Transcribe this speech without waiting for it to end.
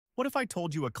What if I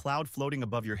told you a cloud floating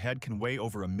above your head can weigh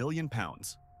over 1 million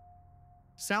pounds?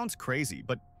 Sounds crazy,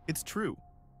 but it's true.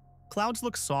 Clouds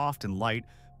look soft and light,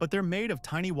 but they're made of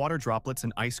tiny water droplets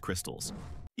and ice crystals.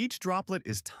 Each droplet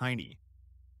is tiny,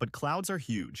 but clouds are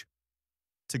huge.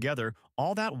 Together,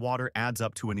 all that water adds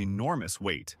up to an enormous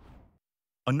weight.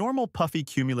 A normal puffy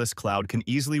cumulus cloud can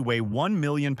easily weigh 1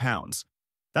 million pounds.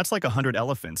 That's like 100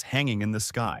 elephants hanging in the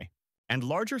sky. And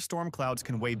larger storm clouds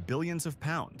can weigh billions of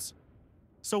pounds.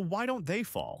 So why don't they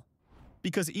fall?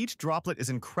 Because each droplet is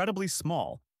incredibly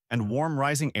small, and warm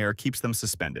rising air keeps them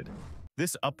suspended.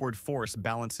 This upward force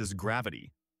balances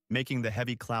gravity, making the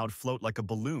heavy cloud float like a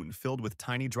balloon filled with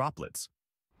tiny droplets.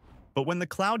 But when the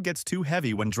cloud gets too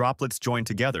heavy, when droplets join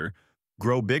together,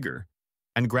 grow bigger,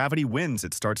 and gravity wins,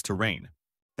 it starts to rain.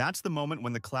 That's the moment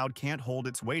when the cloud can't hold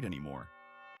its weight anymore.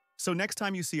 So next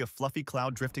time you see a fluffy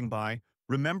cloud drifting by,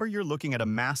 remember you're looking at a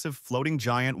massive floating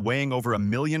giant weighing over 1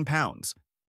 million pounds.